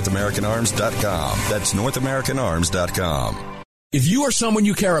visit NorthAmericanArms.com. That's NorthAmericanArms.com. If you or someone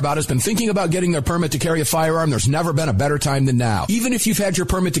you care about has been thinking about getting their permit to carry a firearm, there's never been a better time than now. Even if you've had your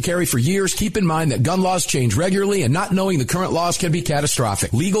permit to carry for years, keep in mind that gun laws change regularly, and not knowing the current laws can be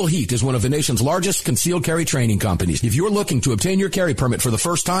catastrophic. Legal Heat is one of the nation's largest concealed carry training companies. If you're looking to obtain your carry permit for the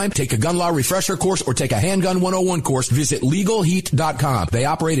first time, take a gun law refresher course or take a handgun 101 course, visit LegalHeat.com. They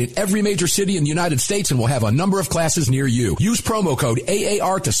operate in every major city in the United States and will have a number of classes near you. Use promo code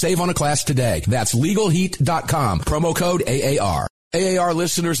AAR to save on a class today. That's LegalHeat.com. Promo code AAR. AAR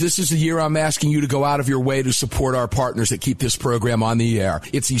listeners, this is the year I'm asking you to go out of your way to support our partners that keep this program on the air.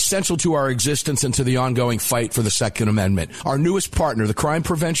 It's essential to our existence and to the ongoing fight for the Second Amendment. Our newest partner, the Crime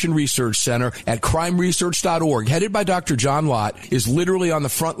Prevention Research Center at crimeresearch.org, headed by Dr. John Lott, is literally on the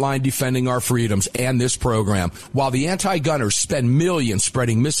front line defending our freedoms and this program. While the anti-gunners spend millions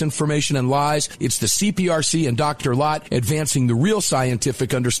spreading misinformation and lies, it's the CPRC and Dr. Lott advancing the real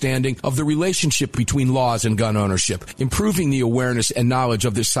scientific understanding of the relationship between laws and gun ownership, improving the awareness and knowledge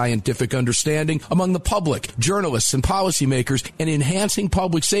of this scientific understanding among the public, journalists, and policymakers, and enhancing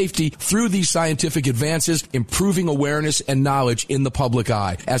public safety through these scientific advances, improving awareness and knowledge in the public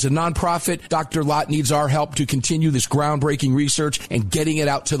eye. As a nonprofit, Dr. Lott needs our help to continue this groundbreaking research and getting it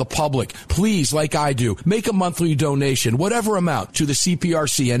out to the public. Please, like I do, make a monthly donation, whatever amount, to the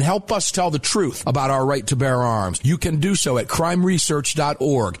CPRC and help us tell the truth about our right to bear arms. You can do so at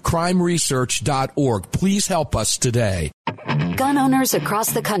crimeresearch.org. crimeresearch.org. Please help us today. Gun owners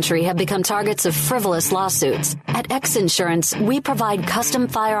across the country have become targets of frivolous lawsuits. At X Insurance, we provide custom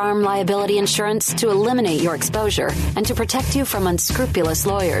firearm liability insurance to eliminate your exposure and to protect you from unscrupulous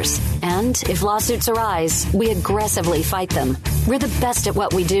lawyers. And if lawsuits arise, we aggressively fight them. We're the best at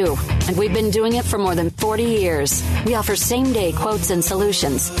what we do, and we've been doing it for more than 40 years. We offer same-day quotes and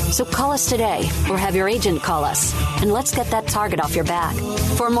solutions. So call us today or have your agent call us, and let's get that target off your back.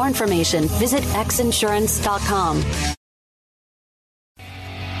 For more information, visit xinsurance.com.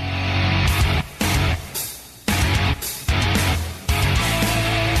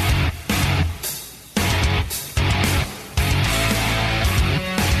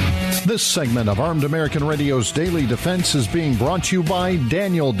 This segment of Armed American Radio's Daily Defense is being brought to you by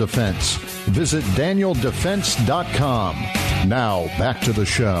Daniel Defense. Visit DanielDefense.com. Now, back to the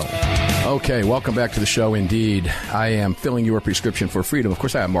show. Okay, welcome back to the show indeed. I am filling your prescription for freedom. Of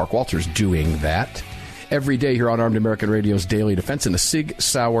course, I am Mark Walters doing that every day here on Armed American Radio's Daily Defense in the Sig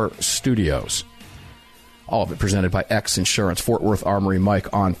Sauer Studios. All of it presented by X Insurance. Fort Worth Armory,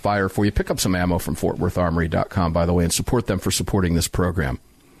 Mike on fire for you. Pick up some ammo from FortWorthArmory.com, by the way, and support them for supporting this program.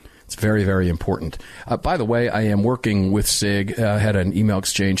 It's very, very important. By the way, I am working with SIG. Had an email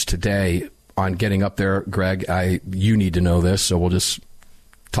exchange today on getting up there. Greg, you need to know this, so we'll just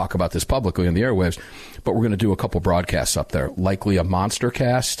talk about this publicly on the airwaves. But we're going to do a couple broadcasts up there, likely a monster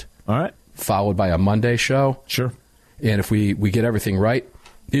cast. All right. Followed by a Monday show. Sure. And if we get everything right,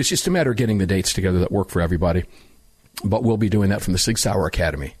 it's just a matter of getting the dates together that work for everybody. But we'll be doing that from the Sig Sauer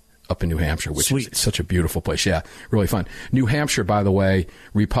Academy up in New Hampshire, which is such a beautiful place. Yeah, really fun. New Hampshire, by the way,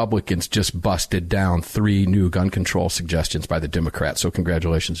 Republicans just busted down 3 new gun control suggestions by the Democrats. So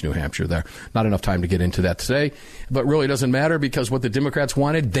congratulations, New Hampshire there. Not enough time to get into that today, but really doesn't matter because what the Democrats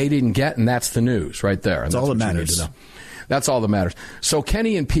wanted, they didn't get, and that's the news right there. And that's all that matters. That's all that matters. So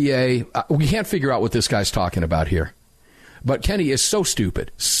Kenny in PA, we can't figure out what this guy's talking about here. But Kenny is so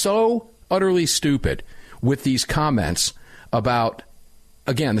stupid, so utterly stupid with these comments about,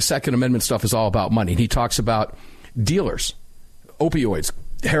 again, the Second Amendment stuff is all about money. And he talks about dealers, opioids,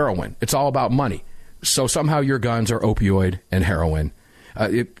 heroin. It's all about money. So somehow your guns are opioid and heroin.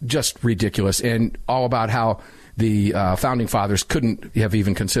 Just ridiculous. And all about how the Founding Fathers couldn't have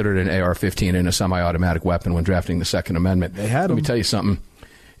even considered an AR-15 and a semi-automatic weapon when drafting the Second Amendment. They had them. Let me tell you something.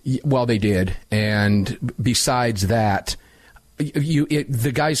 Well, they did. And besides that,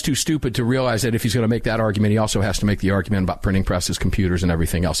 the guy's too stupid to realize that if he's going to make that argument, he also has to make the argument about printing presses, computers, and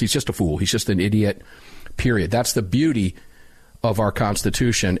everything else. He's just a fool. He's just an idiot, period. That's the beauty of our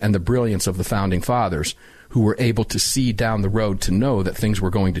Constitution and the brilliance of the Founding Fathers, who were able to see down the road to know that things were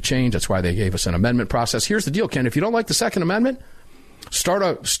going to change. That's why they gave us an amendment process. Here's the deal, Ken. If you don't like the Second Amendment,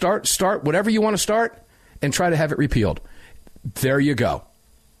 start whatever you want to start and try to have it repealed. There you go.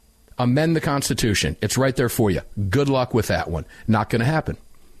 Amend the Constitution. It's right there for you. Good luck with that one. Not going to happen.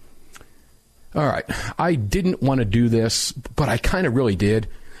 All right. I didn't want to do this, but I kind of really did.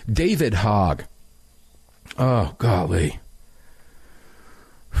 David Hogg. Oh, golly.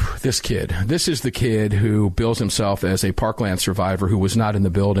 This kid. This is the kid who bills himself as a Parkland survivor who was not in the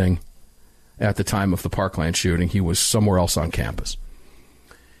building at the time of the Parkland shooting. He was somewhere else on campus.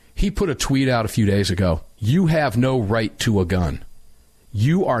 He put a tweet out a few days ago. You have no right to a gun.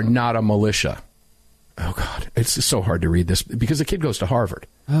 You are not a militia. Oh, God. It's so hard to read this because the kid goes to Harvard.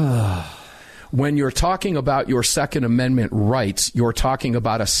 When you're talking about your Second Amendment rights, you're talking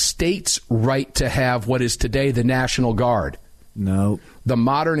about a state's right to have what is today the National Guard. No. The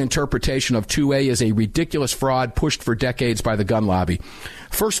modern interpretation of 2A is a ridiculous fraud pushed for decades by the gun lobby.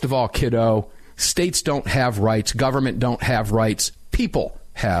 First of all, kiddo, states don't have rights. Government don't have rights. People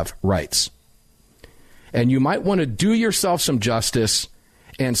have rights. And you might want to do yourself some justice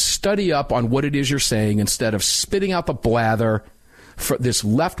and study up on what it is you're saying instead of spitting out the blather for this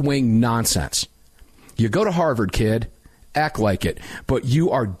left-wing nonsense. You go to Harvard, kid. Act like it. But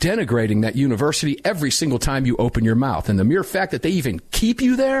you are denigrating that university every single time you open your mouth. And the mere fact that they even keep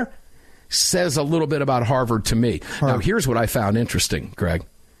you there says a little bit about Harvard to me. Now, here's what I found interesting, Greg.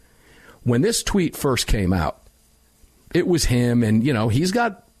 When this tweet first came out, it was him, and, he's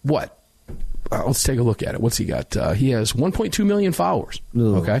got, what? Let's take a look at it. What's he got? He has 1.2 million followers. Ugh.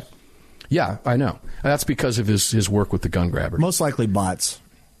 Okay? Yeah, I know. That's because of his work with the gun grabbers. Most likely bots.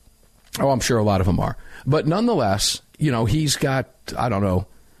 Oh, I'm sure a lot of them are. But nonetheless, he's got,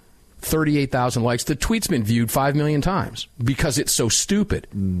 38,000 likes. The tweet's been viewed 5 million times because it's so stupid.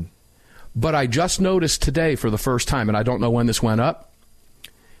 But I just noticed today for the first time, and I don't know when this went up,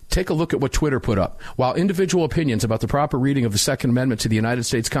 take a look at what Twitter put up. While individual opinions about the proper reading of the Second Amendment to the United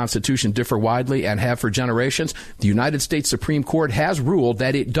States Constitution differ widely and have for generations, the United States Supreme Court has ruled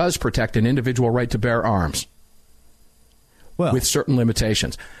that it does protect an individual right to bear arms. Well, with certain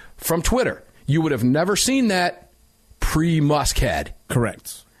limitations. From Twitter, you would have never seen that pre-Muskhead.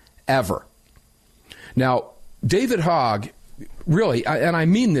 Correct. Ever. Now, David Hogg, really, and I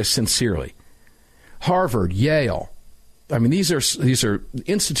mean this sincerely, Harvard, Yale, these are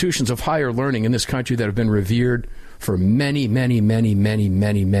institutions of higher learning in this country that have been revered for many, many, many, many,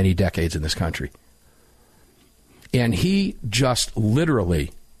 many, many decades in this country. And he just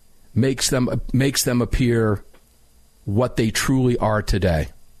literally makes them appear what they truly are today.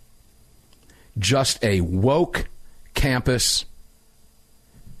 Just a woke campus,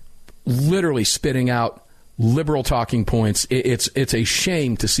 literally spitting out liberal talking points. It's a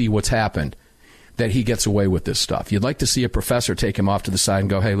shame to see what's happened, that he gets away with this stuff. You'd like to see a professor take him off to the side and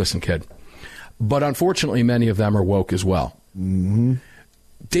go, hey, listen, kid. But unfortunately, many of them are woke as well. Mm-hmm.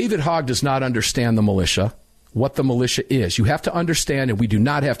 David Hogg does not understand the militia, what the militia is. You have to understand, and we do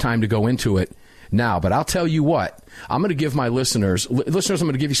not have time to go into it now, but I'll tell you what. I'm going to give my listeners, I'm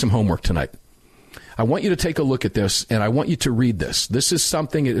going to give you some homework tonight. I want you to take a look at this, and I want you to read this. This is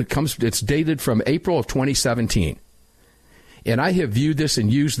something, it's dated from April of 2017. And I have viewed this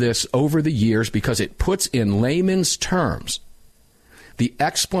and used this over the years because it puts in layman's terms the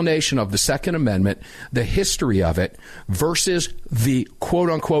explanation of the Second Amendment, the history of it, versus the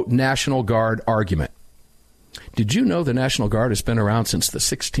quote-unquote National Guard argument. Did you know the National Guard has been around since the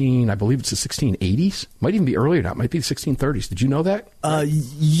 1680s? Might even be earlier now. It might be the 1630s. Did you know that?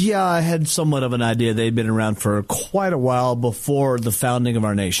 Yeah, I had somewhat of an idea. They'd been around for quite a while before the founding of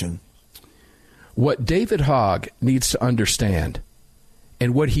our nation. What David Hogg needs to understand,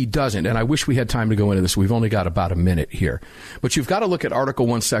 and what he doesn't, and I wish we had time to go into this. We've only got about a minute here. But you've got to look at Article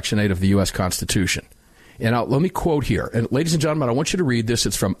 1, Section 8 of the U.S. Constitution. And let me quote here. And ladies and gentlemen, I want you to read this.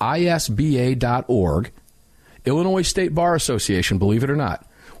 It's from ISBA.org. Illinois State Bar Association, believe it or not.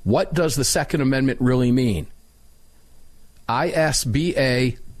 What does the Second Amendment really mean?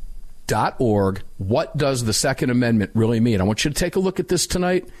 ISBA.org. What does the Second Amendment really mean? I want you to take a look at this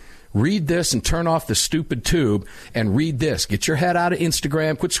tonight. Read this and turn off the stupid tube and read this. Get your head out of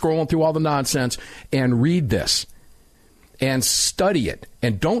Instagram. Quit scrolling through all the nonsense and read this. And study it.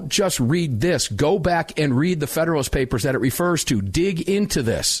 And don't just read this. Go back and read the Federalist Papers that it refers to. Dig into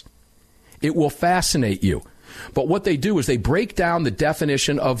this. It will fascinate you. But what they do is they break down the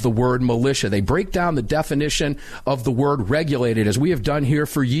definition of the word militia. They break down the definition of the word regulated, as we have done here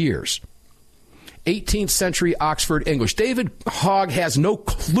for years. 18th century Oxford English. David Hogg has no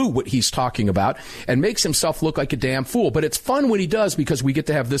clue what he's talking about and makes himself look like a damn fool. But it's fun when he does, because we get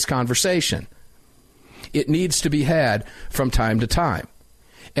to have this conversation. It needs to be had from time to time.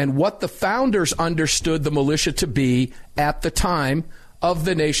 And what the founders understood the militia to be at the time of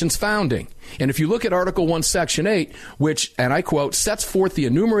the nation's founding. And if you look at Article 1, Section 8, which, and I quote, sets forth the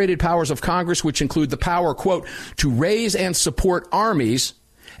enumerated powers of Congress, which include the power, quote, to raise and support armies.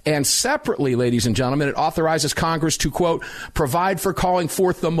 And separately, ladies and gentlemen, it authorizes Congress to, quote, provide for calling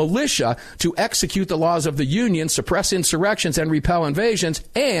forth the militia to execute the laws of the Union, suppress insurrections, and repel invasions,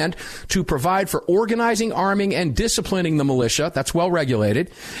 and to provide for organizing, arming, and disciplining the militia, that's well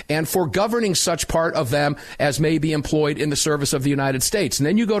regulated, and for governing such part of them as may be employed in the service of the United States. And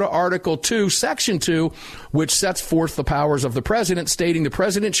then you go to Article 2, Section 2, which sets forth the powers of the President, stating the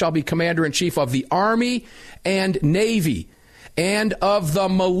President shall be Commander-in-Chief of the Army and Navy, and of the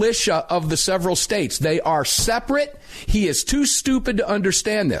militia of the several states. They are separate. He is too stupid to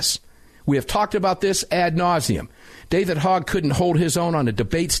understand this. We have talked about this ad nauseum. David Hogg couldn't hold his own on a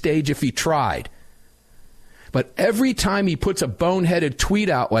debate stage if he tried. But every time he puts a boneheaded tweet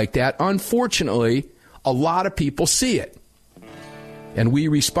out like that, unfortunately, a lot of people see it. And we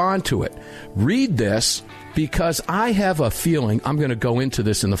respond to it. Read this, because I have a feeling I'm going to go into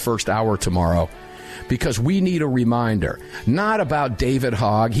this in the first hour tomorrow, because we need a reminder, not about David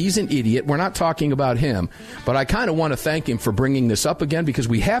Hogg. He's an idiot. We're not talking about him. But I kind of want to thank him for bringing this up again, because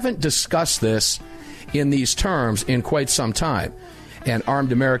we haven't discussed this in these terms in quite some time. And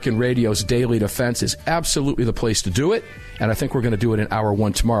Armed American Radio's Daily Defense is absolutely the place to do it. And I think we're going to do it in hour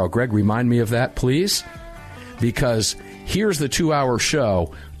 1 tomorrow. Greg, remind me of that, please. Because here's the 2-hour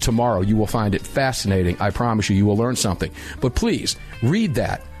show tomorrow. You will find it fascinating. I promise you, you will learn something. But please, read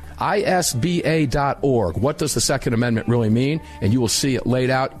that. ISBA.org. What does the Second Amendment really mean? And you will see it laid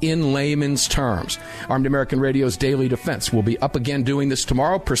out in layman's terms. Armed American Radio's Daily Defense will be up again doing this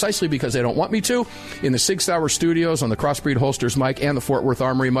tomorrow, precisely because they don't want me to, in the 6 Hour studios on the Crossbreed Holsters mic and the Fort Worth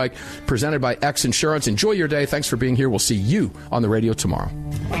Armory mic, presented by X Insurance. Enjoy your day. Thanks for being here. We'll see you on the radio tomorrow.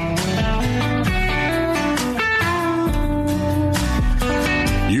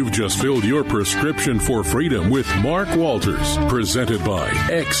 You've just filled your prescription for freedom with Mark Walters, presented by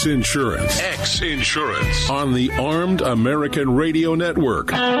X Insurance. X Insurance on the Armed American Radio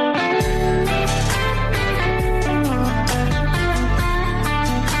Network.